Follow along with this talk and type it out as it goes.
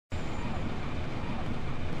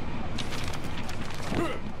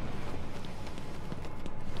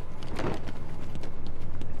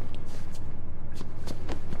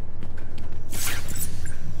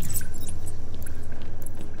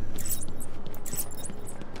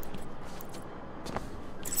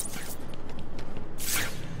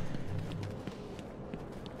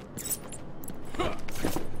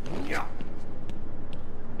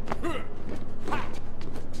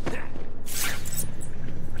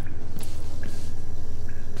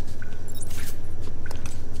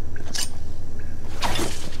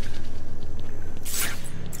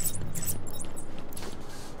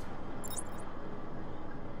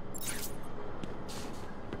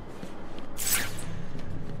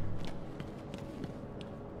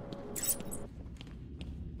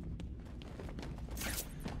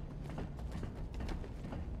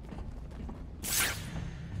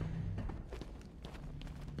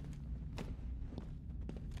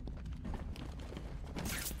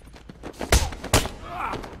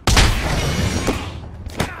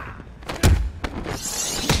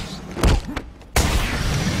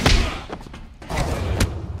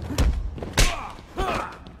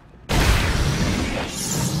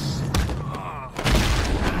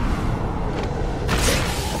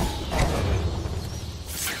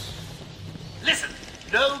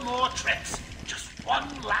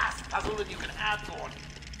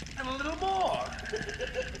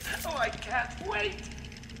I can't wait.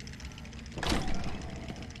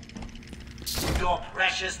 Your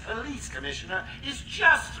precious police commissioner is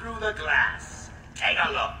just through the glass. Take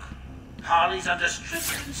a look. Harley's under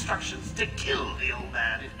strict instructions to kill the old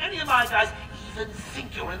man if any of my guys even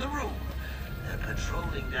think you're in the room. They're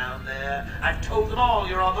patrolling down there. I've told them all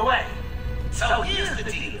you're on the way. So here's the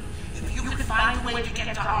deal. If you can find a way to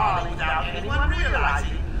get to Harley without anyone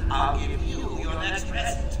realizing, I'll give you your next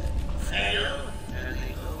present. Fail, and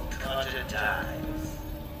the old Carter dies.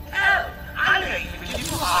 Hell, I may even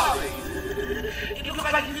give you Harley. It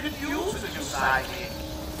looks like you could use a new sidekick.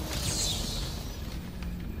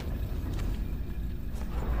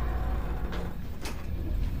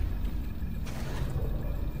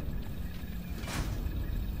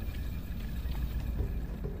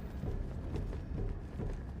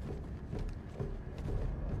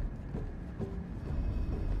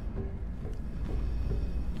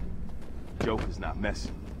 Joker's not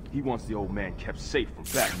messing. He wants the old man kept safe from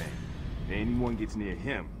Batman. If anyone gets near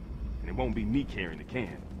him, and it won't be me carrying the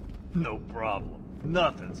can. No problem.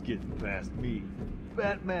 Nothing's getting past me.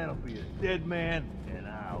 Batman will be a dead man, and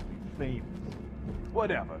I'll be famous.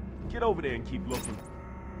 Whatever. Get over there and keep looking.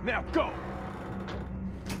 Now go!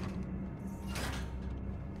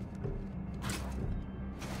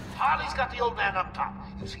 Harley's got the old man up top.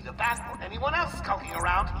 You see the bat or anyone else skulking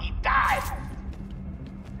around, he dies.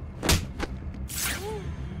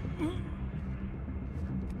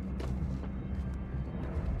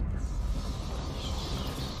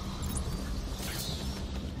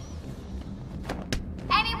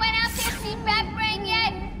 Anyone out there seen Batbrain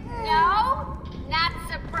yet? No? Not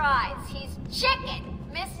surprised. He's chicken.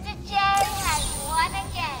 Mr. J has won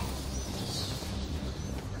again.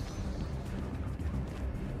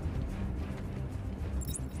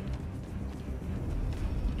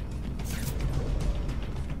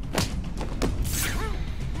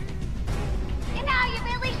 You know, you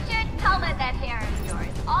really should color that hair of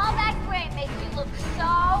yours. All that gray makes you look so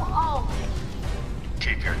old.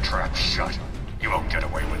 Keep your trap shut. You won't get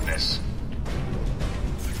away with this.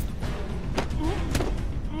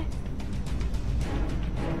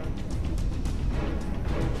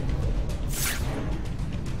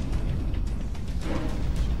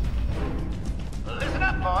 Listen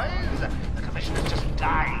up, boys. The commissioner's just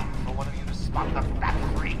dying for one of you to spot the bat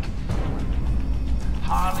freak.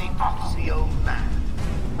 Harley offs the old man.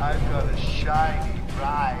 I've got a shiny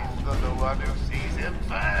prize for the one who sees him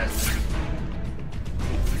first.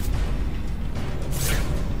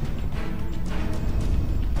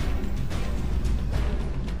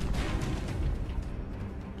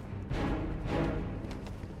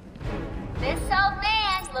 This old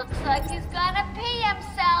man looks like he's gonna pee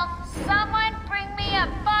himself. Someone bring me a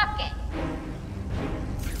bucket.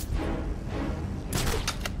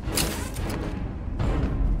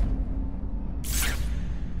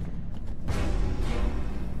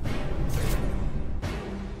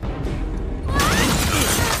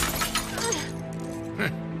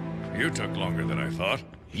 You took longer than I thought.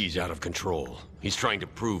 He's out of control. He's trying to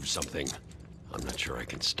prove something. I'm not sure I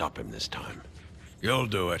can stop him this time. You'll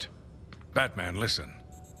do it. Batman, listen.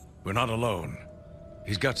 We're not alone.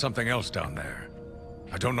 He's got something else down there.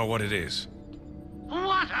 I don't know what it is.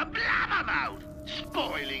 What a blabbermouth!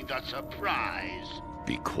 Spoiling the surprise.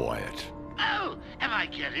 Be quiet. Oh, am I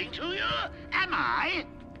getting to you? Am I?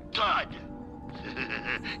 Good.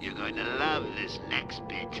 You're going to love this next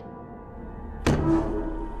bit.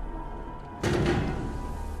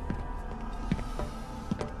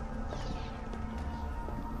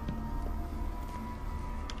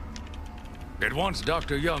 It wants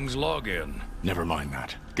Dr. Young's login. Never mind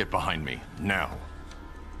that. Get behind me, now.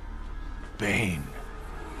 Bane.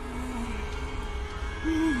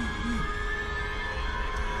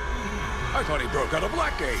 I thought he broke out of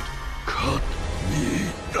Blackgate. Cut me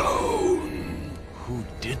down. Who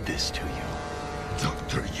did this to you?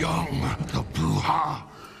 Dr. Young, the Bruja.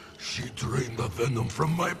 She drained the venom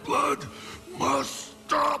from my blood. Must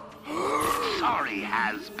stop her. Sorry,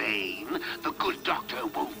 Has-Bane. The good doctor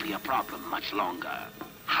won't be a problem much longer.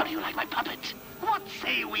 How do you like my puppet? What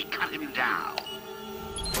say we cut him down?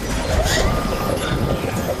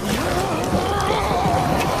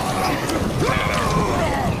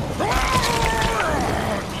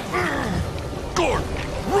 Gordon,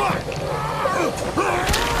 run!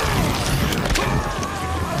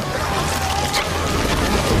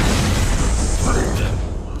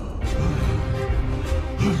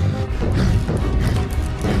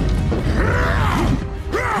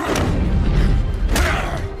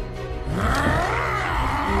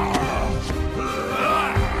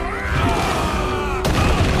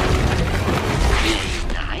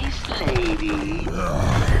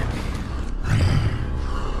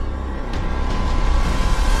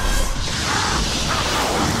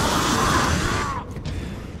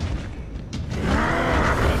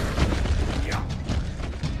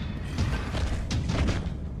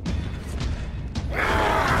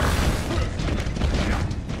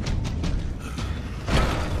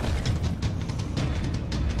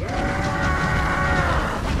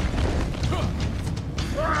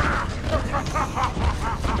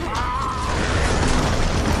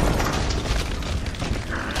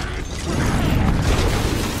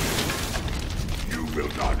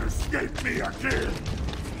 again,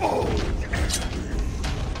 old enemy.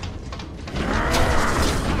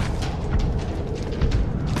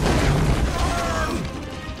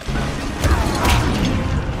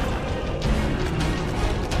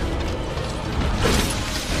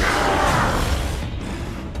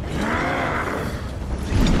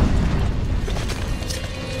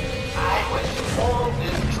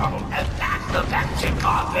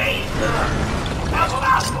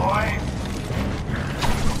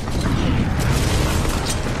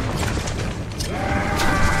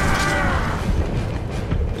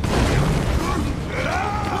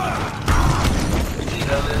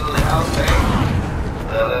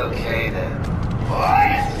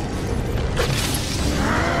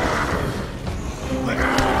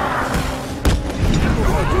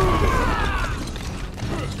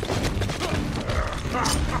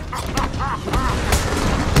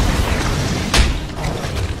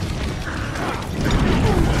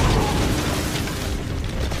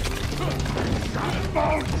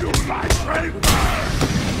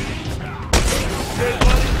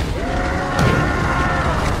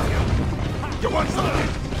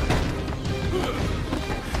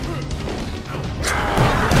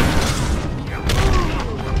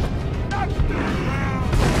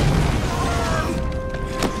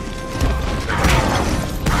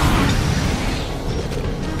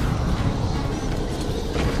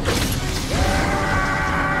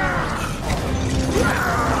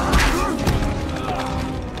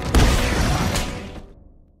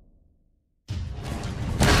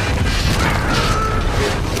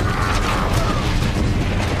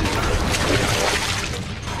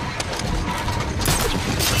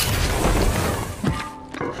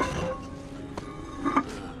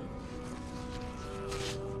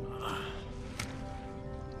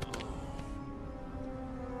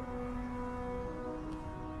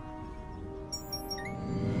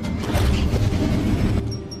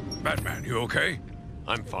 Batman, you okay?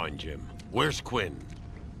 I'm fine, Jim. Where's Quinn?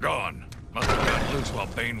 Gone. Must have got loose while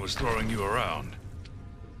Bane was throwing you around.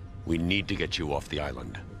 We need to get you off the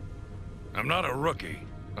island. I'm not a rookie.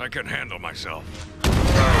 I can handle myself.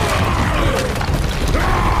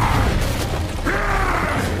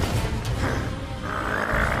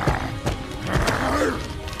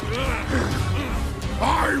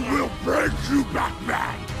 I will break you,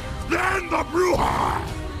 Batman! Then the Bruja!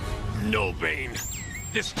 No, Bane.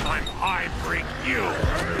 This time I break you!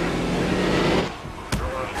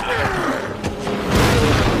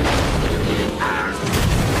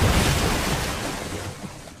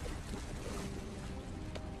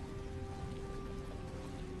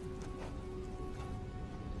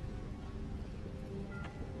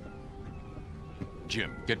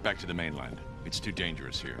 Jim, get back to the mainland. It's too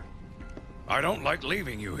dangerous here. I don't like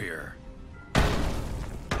leaving you here.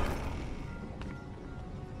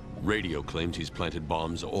 Radio claims he's planted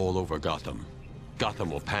bombs all over Gotham.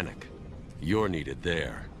 Gotham will panic. You're needed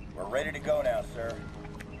there. We're ready to go now, sir.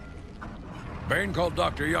 Bane called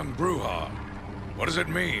Dr. Young Bruja. What does it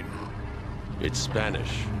mean? It's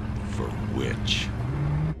Spanish for witch.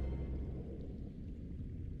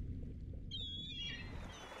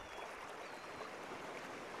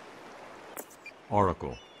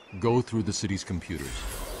 Oracle, go through the city's computers.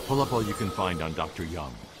 Pull up all you can find on Dr.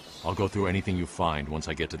 Young. I'll go through anything you find once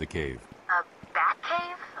I get to the cave. A bat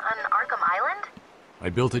cave on Arkham Island? I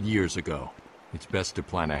built it years ago. It's best to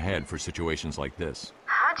plan ahead for situations like this.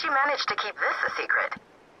 How'd you manage to keep this a secret?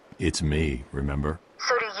 It's me, remember?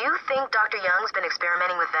 So do you think Dr. Young's been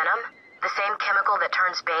experimenting with venom? The same chemical that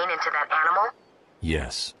turns Bane into that animal?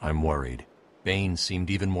 Yes, I'm worried. Bane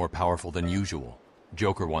seemed even more powerful than usual.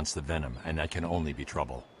 Joker wants the venom, and that can only be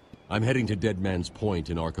trouble. I'm heading to Dead Man's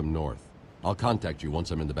Point in Arkham North. I'll contact you once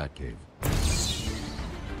I'm in the Batcave.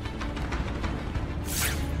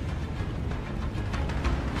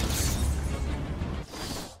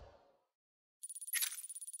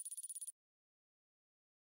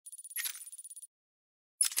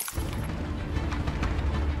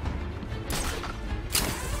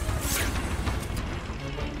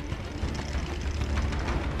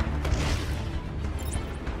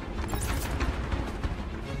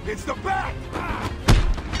 It's the Bat!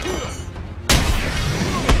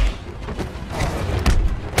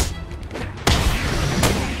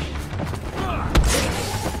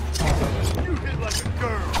 You hit like a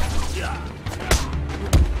girl. Yeah.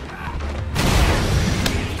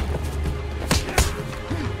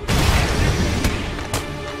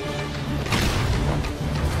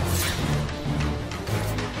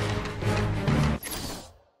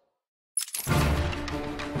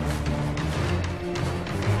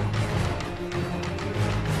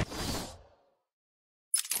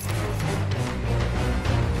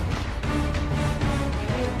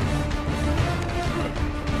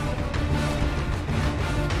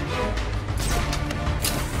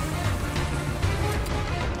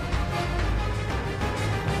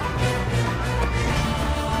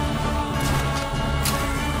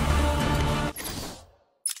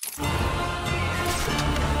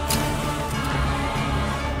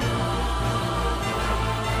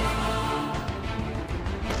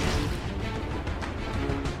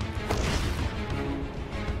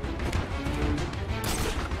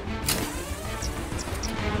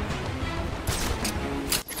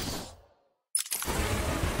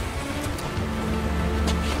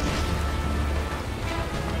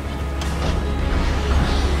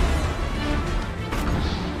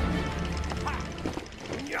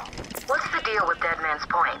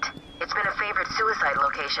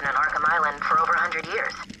 station on Arkham Island for over 100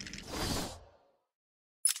 years.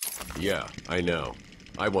 Yeah, I know.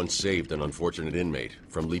 I once saved an unfortunate inmate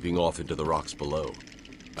from leaping off into the rocks below.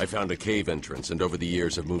 I found a cave entrance and over the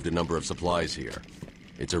years have moved a number of supplies here.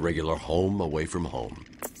 It's a regular home away from home.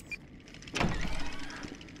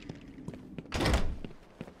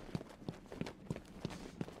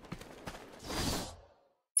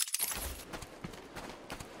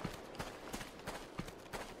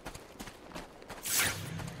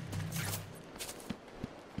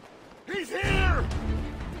 He's here!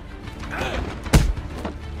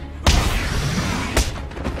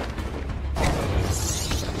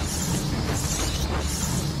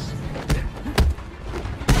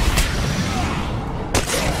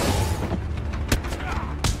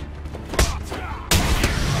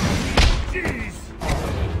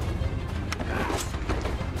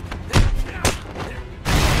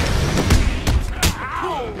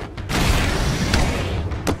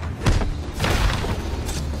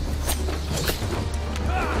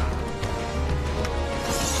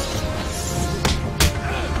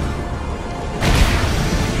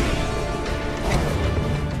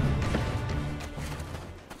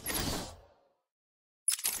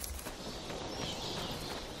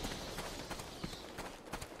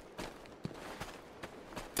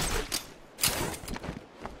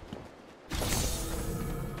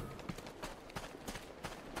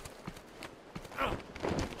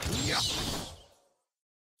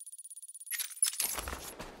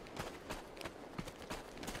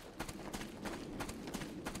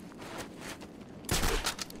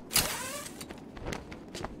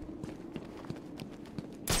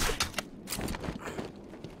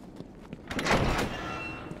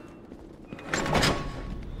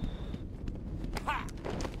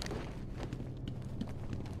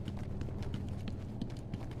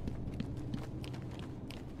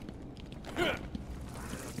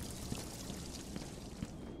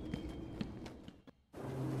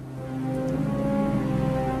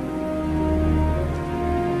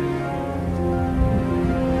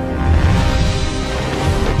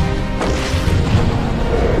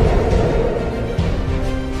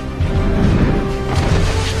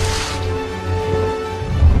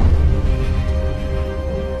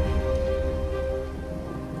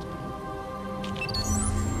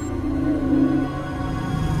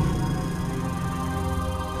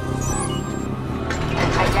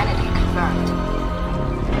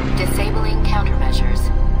 Disabling countermeasures.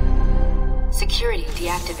 Security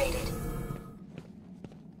deactivated.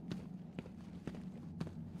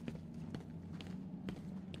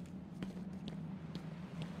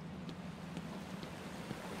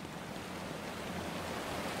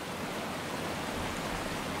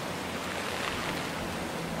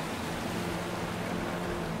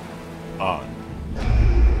 On.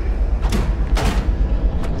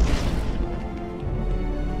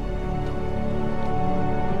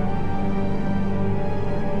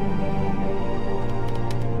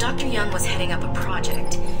 Dr. Young was heading up a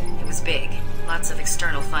project. It was big, lots of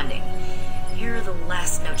external funding. Here are the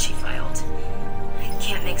last notes she filed. I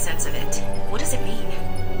can't make sense of it. What does it mean?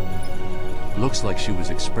 Looks like she was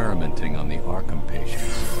experimenting on the ARKHAM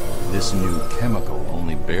patients. This new chemical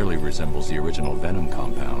only barely resembles the original venom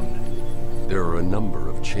compound. There are a number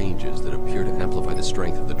of changes that appear to amplify the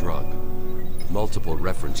strength of the drug. Multiple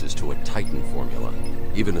references to a Titan formula.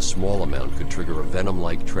 Even a small amount could trigger a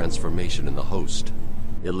venom-like transformation in the host,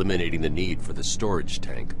 eliminating the need for the storage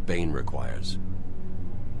tank Bane requires.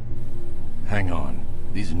 Hang on.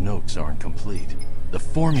 These notes aren't complete. The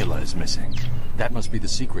formula is missing. That must be the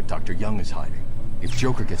secret Dr. Young is hiding. If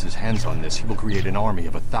Joker gets his hands on this, he will create an army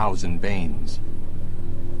of 1,000 Banes.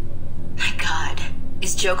 My God.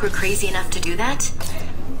 Is Joker crazy enough to do that?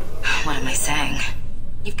 What am I saying?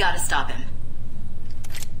 You've got to stop him.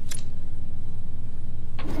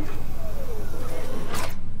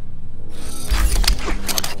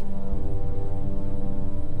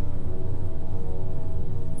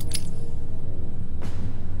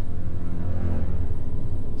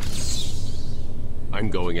 I'm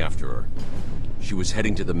going after her. She was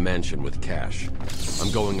heading to the mansion with cash.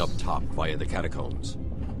 I'm going up top via the catacombs.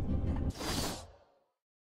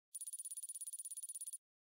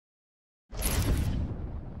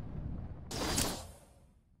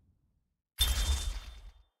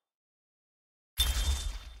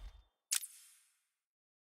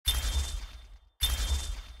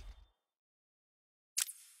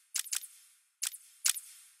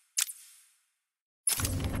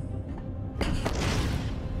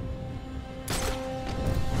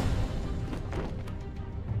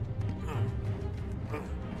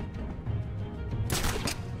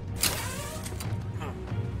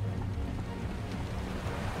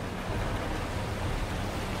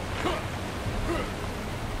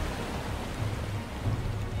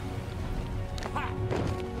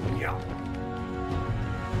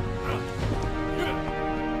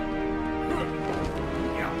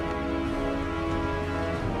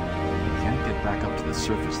 back up to the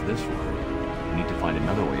surface this way. We need to find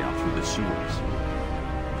another way out through the sewers.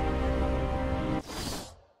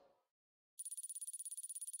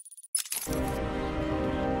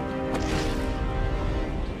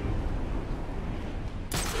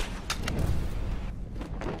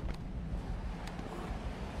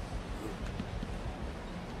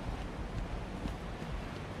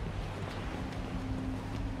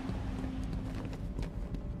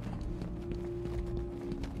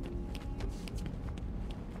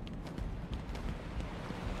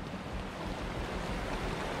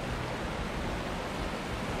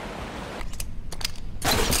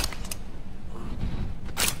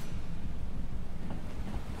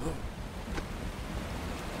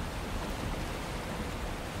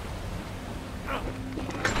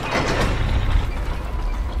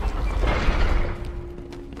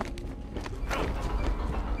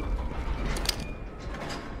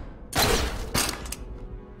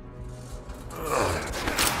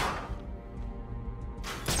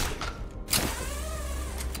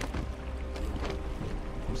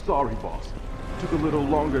 Sorry, boss. It took a little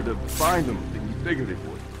longer to find them than you figured it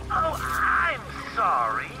would. Oh, I'm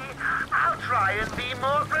sorry. I'll try and be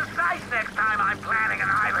more precise next time I'm planning an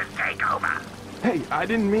island takeover. Hey, I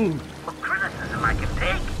didn't mean... Criticism I can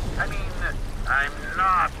take. I mean, I'm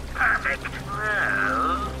not perfect.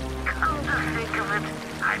 Well, come to think of it,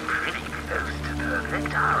 I'm pretty close to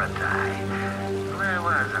perfect, aren't I? Where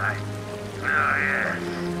was I? Oh, yes.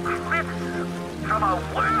 Criticism from a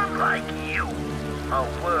worm like you. A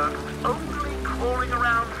worm who's only crawling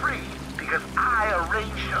around free because I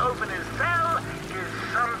arranged to open his cell is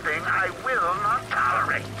something I will not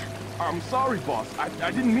tolerate. I'm sorry, boss. I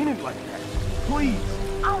didn't mean it like that. Please.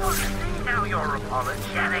 Oh, well, see, now you're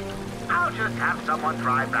apologetic. I'll just have someone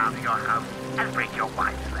drive round to your house and break your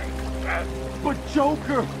wife's leg, okay? But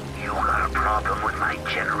Joker... You got a problem with my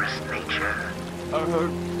generous nature?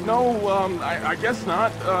 No, I guess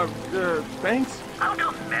not. Thanks? Oh,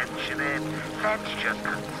 don't mention it. Let's just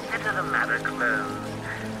consider the matter closed.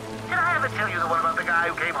 Did I ever tell you the one about the guy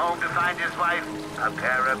who came home to find his wife a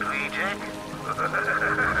paraplegic?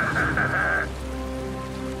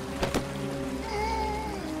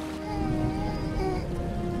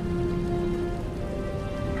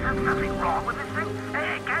 There's something wrong with this thing?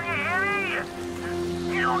 Hey, can you hear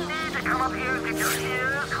me? You don't need to come up here and get your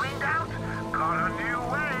ears cleaned out. Got a new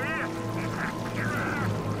way. It's a killer.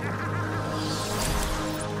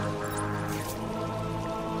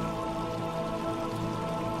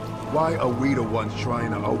 Why are we the ones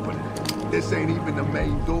trying to open it? This ain't even the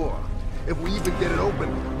main door. If we even get it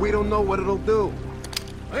open, we don't know what it'll do.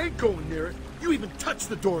 I ain't going near it. You even touch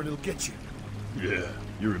the door and it'll get you. Yeah,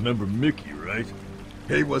 you remember Mickey, right?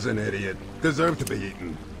 He was an idiot. Deserved to be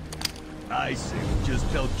eaten. I say we just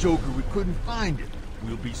tell Joker we couldn't find it.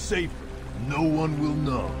 We'll be safer. No one will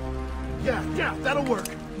know. Yeah, that'll work.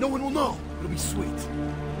 No one will know. It'll be sweet.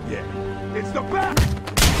 Yeah. It's the back!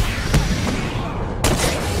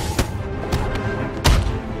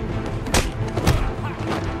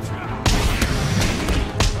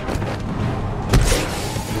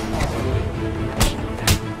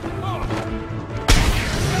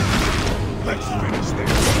 Let's finish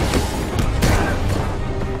this.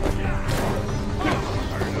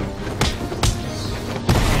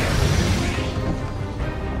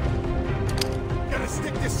 Gonna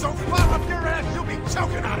stick this soap pot up your ass, you'll be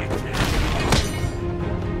choking on it.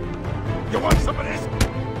 You want some of this?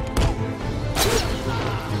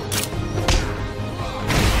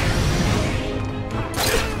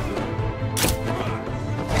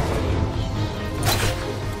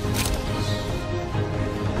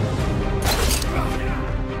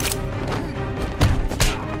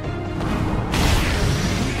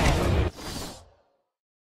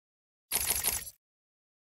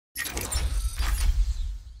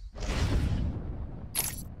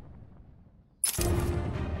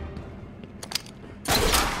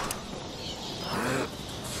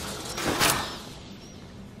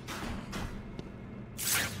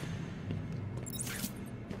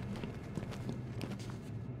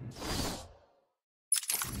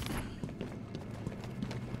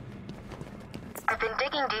 I've been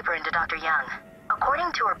digging deeper into Dr. Young.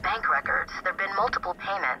 According to her bank records, there have been multiple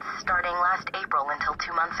payments starting last April until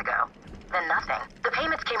 2 months ago. Then nothing. The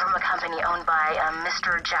payments came from a company owned by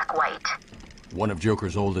Mr. Jack White. One of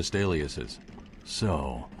Joker's oldest aliases.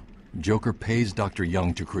 So, Joker pays Dr.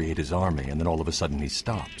 Young to create his army, and then all of a sudden he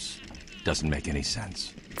stops. Doesn't make any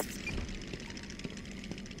sense.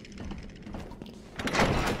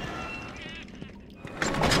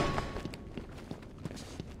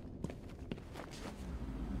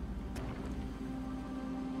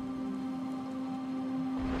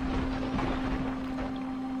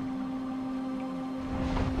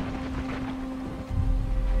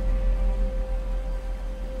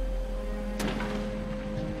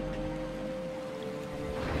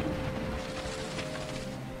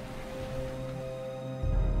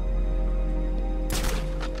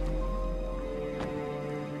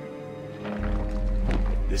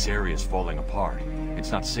 This area is falling apart. It's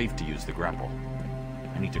not safe to use the grapple.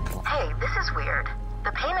 I need to climb. Hey, this is weird.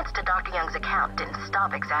 The payments to Dr. Young's account didn't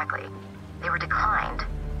stop exactly. They were declined.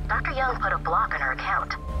 Dr. Young put a block on her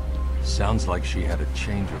account. Sounds like she had a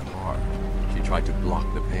change of heart. She tried to block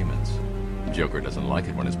the payments. Joker doesn't like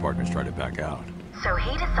it when his partners try to back out. So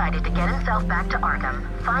he decided to get himself back to Arkham,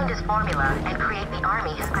 find his formula, and create the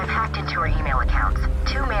army I've hacked into her email accounts.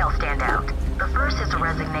 2 mails stand out. The first is a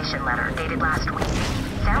resignation letter dated last week.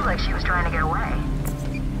 Sounds like she was trying to get away.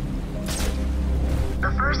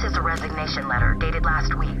 The first is a resignation letter dated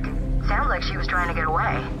last week. Sounds like she was trying to get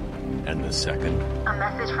away. And the second? A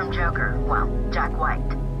message from Joker. Well, Jack White.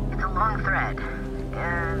 It's a long thread.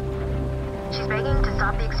 She's begging to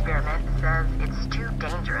stop the experiment, says it's too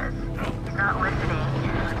dangerous. He's not listening.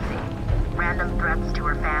 Let's see. Random threats to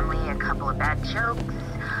her family, a couple of bad jokes,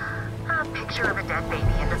 a picture of a dead baby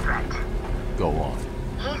and a threat. Go on.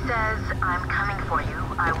 He says, I'm coming for you,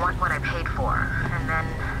 I want what I paid for. And then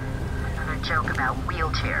another joke about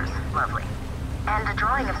wheelchairs. Lovely. And a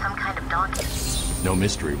drawing of some kind of donkey. No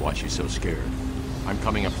mystery why she's so scared. I'm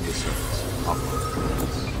coming up to the surface.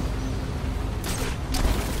 Upward.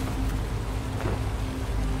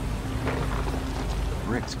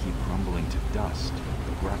 Bricks keep crumbling to dust.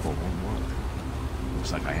 The grapple won't work.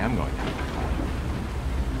 Looks like I am going to have to climb.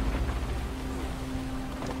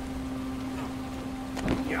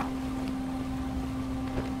 Yeah.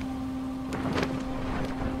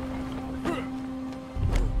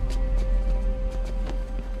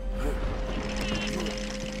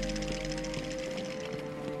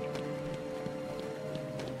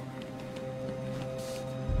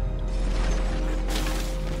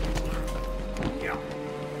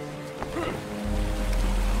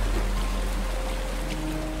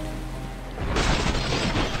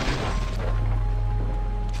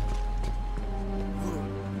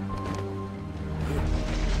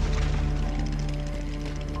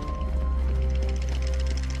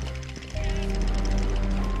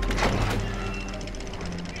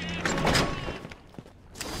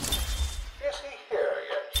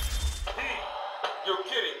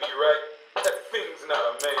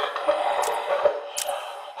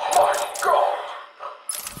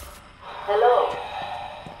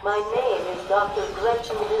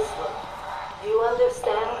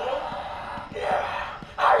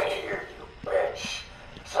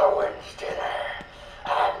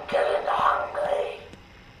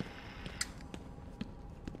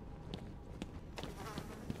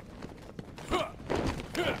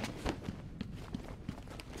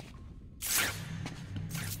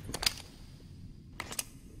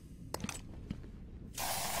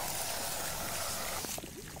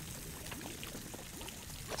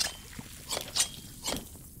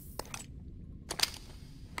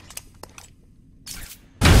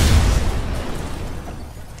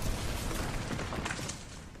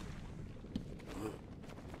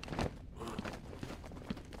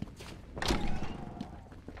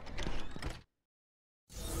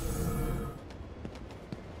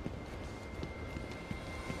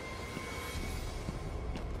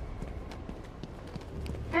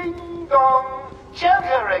 Ding dong!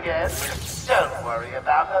 Joker again! Don't worry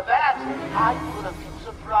about her that. I put a few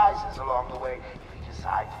surprises along the way if he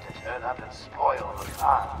decides to turn up and spoil the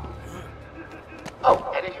fun.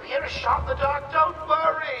 Oh, and if you hear a shot in the dark, don't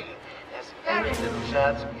worry. There's very little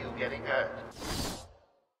chance of you getting hurt.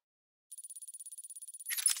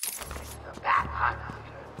 The Bat Hunter.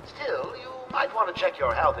 Still, you might want to check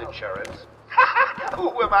your health insurance.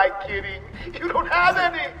 Who am I kidding? You don't have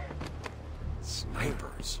any!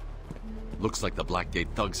 Snipers. Looks like the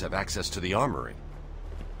Blackgate thugs have access to the armory.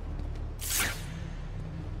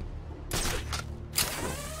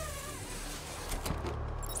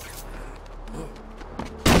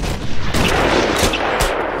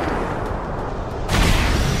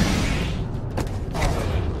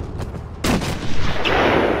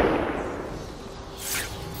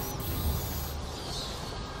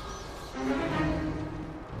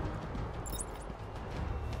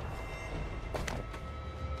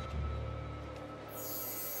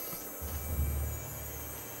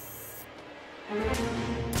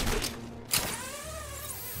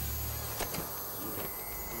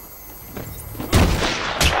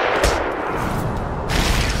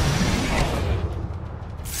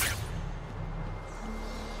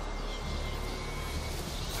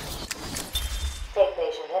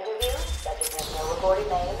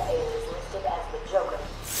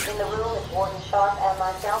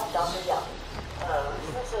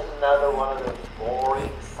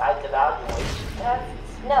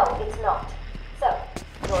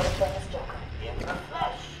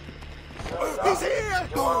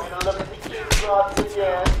 once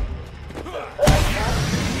again. The first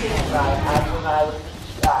time I had when I was a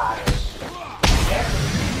child.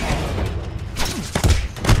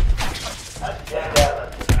 A dead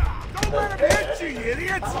elephant. Don't let him hit you,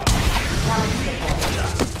 idiot!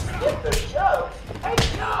 Get the show. Hey,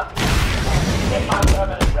 John. Get my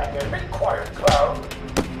permanent record. Required clone.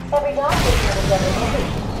 Every dog is going to get an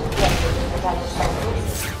image. Yes, we can prevent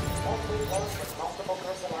psychosis. Every case with multiple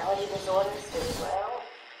personality disorders as well.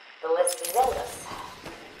 The list is endless.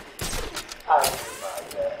 I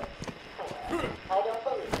don't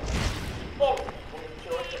believe it. Anything can be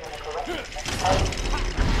cured given a correct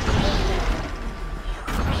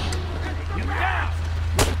Get down!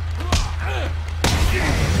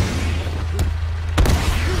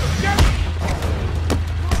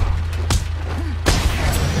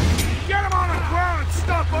 Get him on the ground and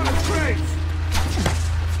stomp on his face!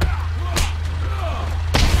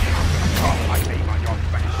 Oh, my name on your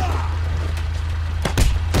face!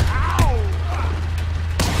 Ow!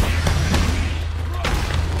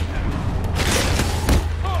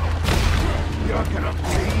 You're gonna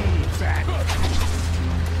bleed, Bat.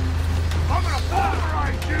 I'm gonna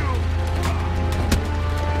pulverize you!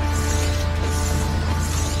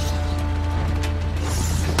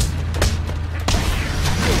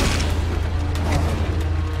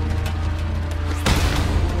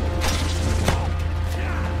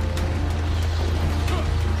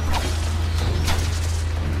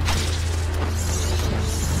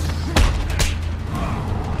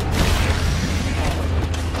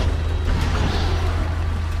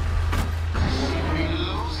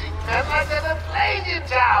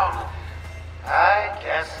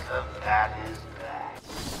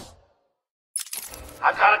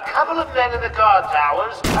 I've got a couple of men in the guard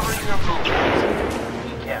towers covering your movements.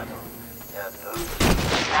 Be careful. They're moving.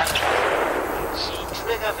 And see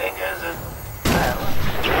trigger fingers and, well,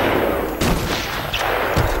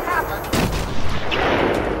 happen.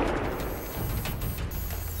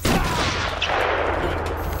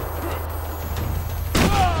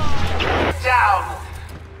 Down.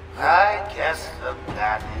 I guess the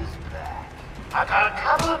bat is back. I've got a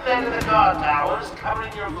couple of men in the guard towers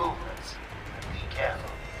covering your movements. Careful.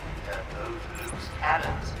 Those loose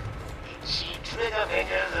cannons. See trigger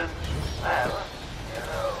fingers and, well, you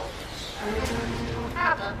know, things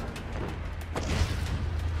happen.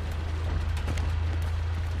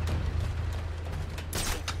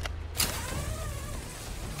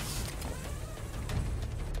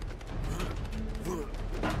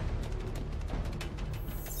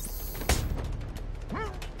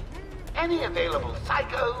 Any available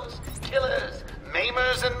psychos, killers,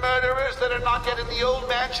 maimers and murderers that are not yet in the old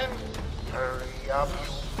mansion? Hurry up,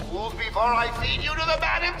 you fools, before I feed you to the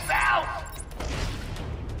man himself!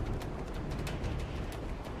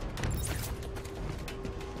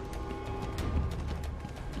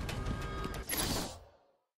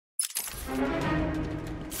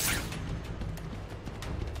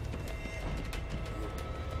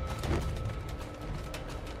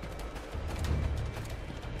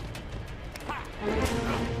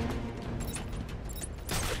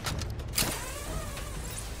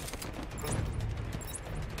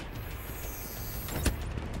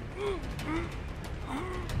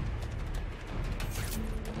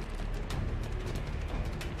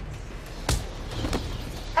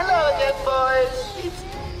 Hello again, boys. It's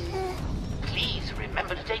me. Please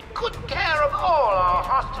remember to take good care of all our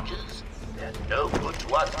hostages. They're no good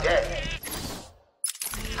to us dead.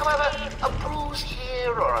 However, a bruise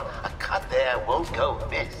here or a cut there won't go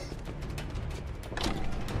amiss.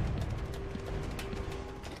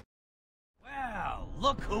 Well,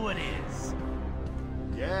 look who it is.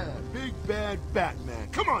 Yeah, big bad Batman.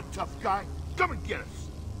 Come on, tough guy. Come and get us.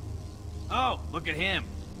 Oh, look at him.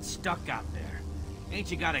 Stuck out there. Ain't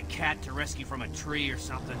you got a cat to rescue from a tree or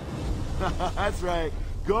something? That's right.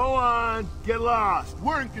 Go on. Get lost.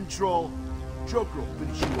 We're in control. Joker will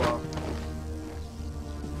finish you off.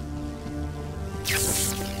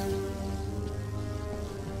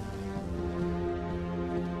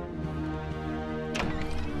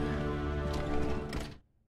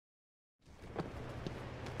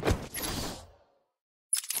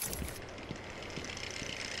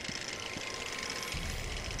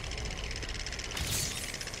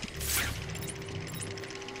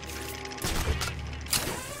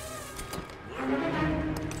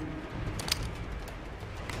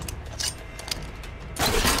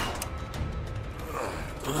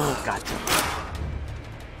 Oh, gotcha.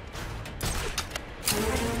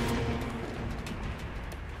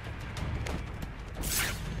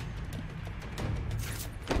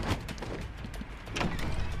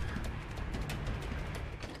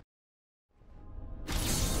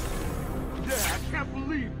 Yeah,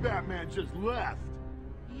 just left.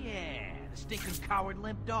 Yeah, the stinking coward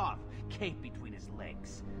limped off, cape between his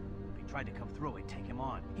legs. If he tried to come through, I'd take him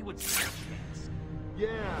on. He wouldn't stand a chance.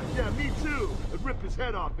 Yeah, me too. I'd rip his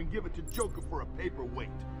head off and give it to Joker for a paperweight.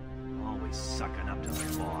 Always sucking up to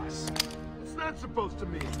the boss. What's that supposed to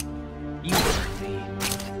mean? You heard me.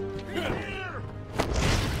 Here!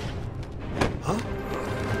 Huh?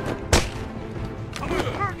 I'm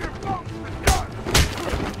gonna turn your phone to the gun!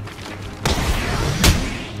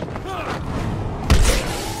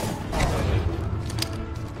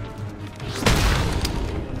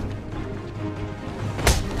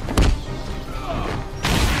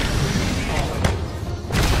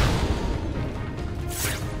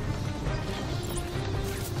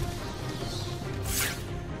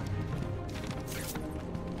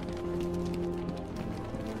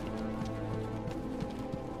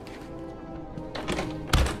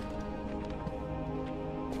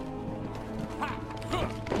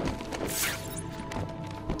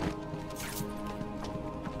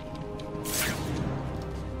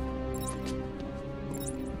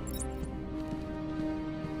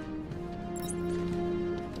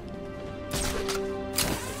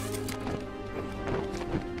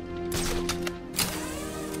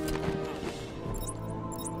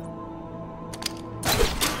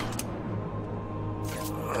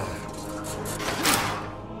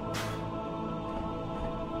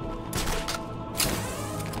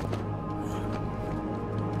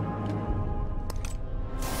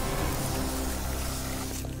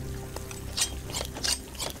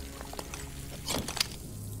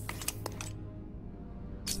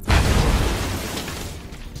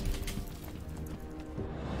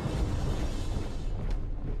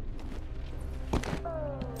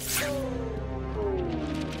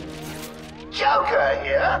 Joker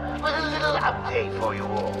here with a little update for you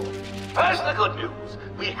all. First, the good news.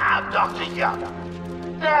 We have Dr. Young.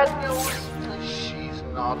 Bad news, she's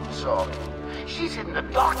not talking. She's hidden a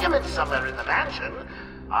document somewhere in the mansion.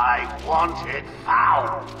 I want it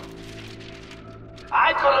found.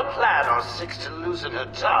 I've got a plan or six to loosen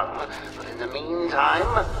her tongue, but in the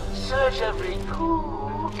meantime, search every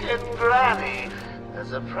nook and granny.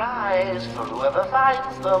 There's a prize for whoever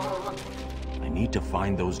finds them. I need to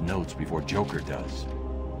find those notes before Joker does.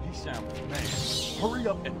 He sounds mad. Hurry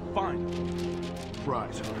up and find him.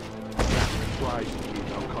 Prize, huh? Prize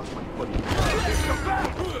means I'll cost my buddy. Come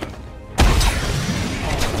back!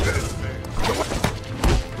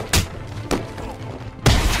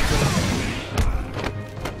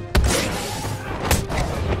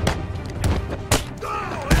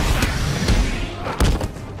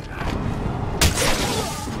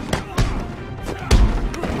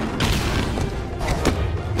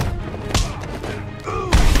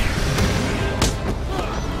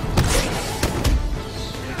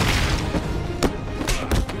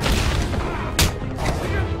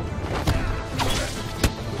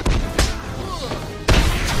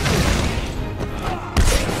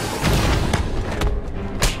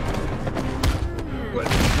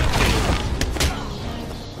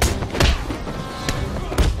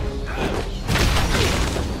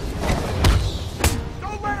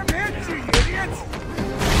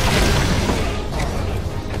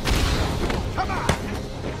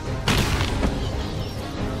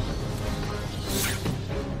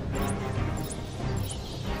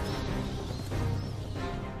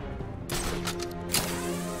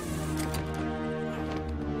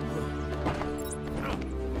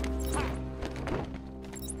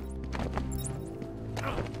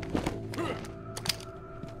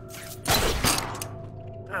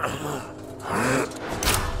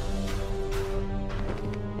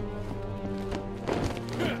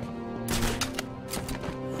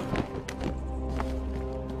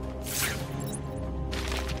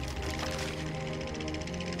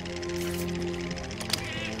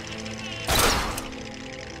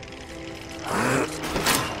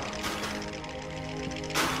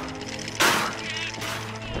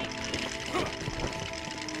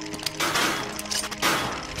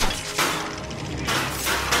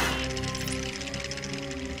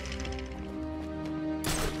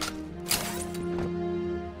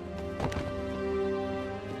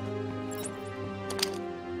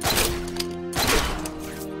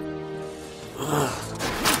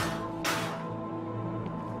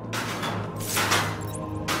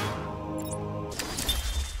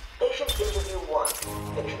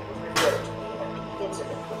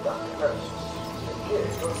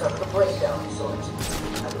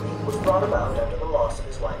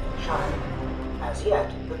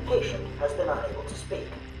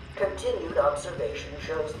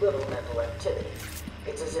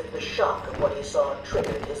 It's as if the shock of what he saw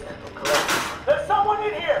triggered his mental collapse. There's someone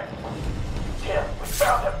in here! Tim, we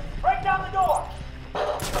found him! Break down the door!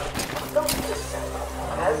 Note to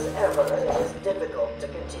self, as ever, it is difficult to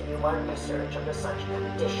continue my research under such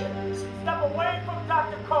conditions. Step away from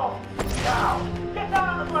Dr. Cole! Now! Get down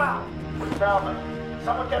on the ground! We found him.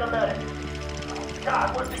 Someone get a medic.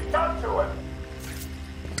 God, what's he done to him?